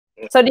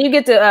So do you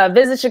get to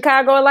visit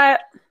Chicago a lot?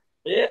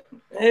 Yeah,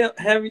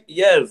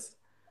 yes.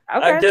 I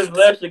Okay. just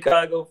left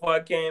Chicago before I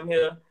came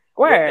here.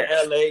 Went to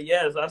Where? LA.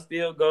 Yes, I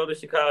still go to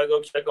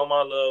Chicago, check on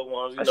my loved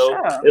ones. You For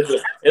know, sure.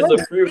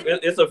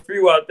 it's a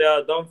few out there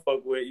I don't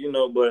fuck with. You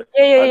know, but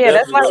Yeah, yeah, I yeah.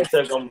 That's definitely go life.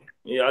 check on.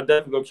 Yeah, I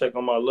definitely go check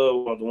on my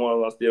loved ones, the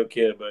ones I still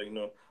care about. You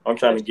know, I'm For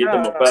trying to get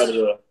them up sure. out of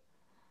there.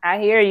 I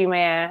hear you,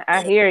 man.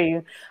 I hear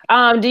you.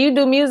 Do you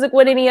do music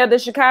with any other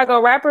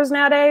Chicago rappers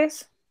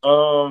nowadays?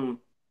 Um,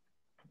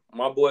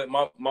 my boy,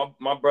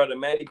 my brother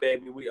Matty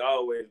Baby, we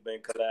always been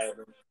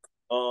collabing.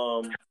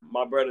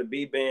 My brother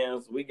B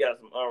Bands, we got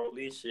some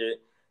unreleased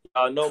shit.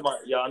 Y'all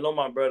know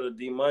my brother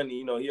D Money.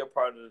 You know he a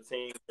part of the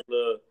team.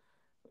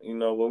 You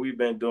know what we've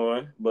been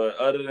doing. But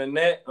other than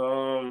that,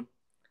 I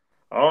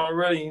don't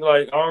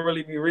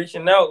really be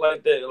reaching out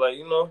like that. Like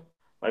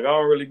like I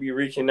don't really be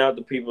reaching out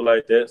to people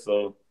like that.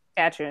 So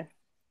Gotcha.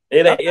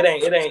 Okay,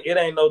 it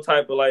ain't no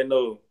type of like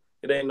no.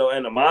 It ain't no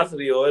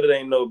animosity or it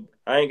ain't no.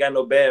 I ain't got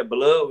no bad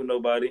blood with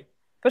nobody.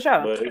 for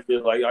sure. But it's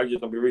just like I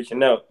just don't be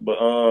reaching out. But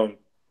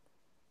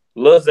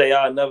Lil Zay,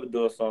 I'll never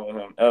do a song with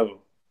him ever.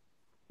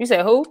 You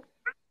said who?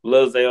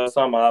 Lil Zay or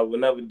something, I would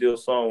never do a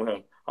song with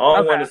him. I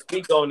don't want Okay. to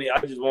speak on it. I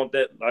just want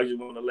that. I just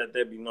want to let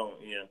that be known.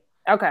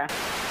 Yeah. Okay.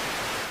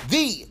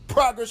 The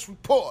Progress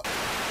Report.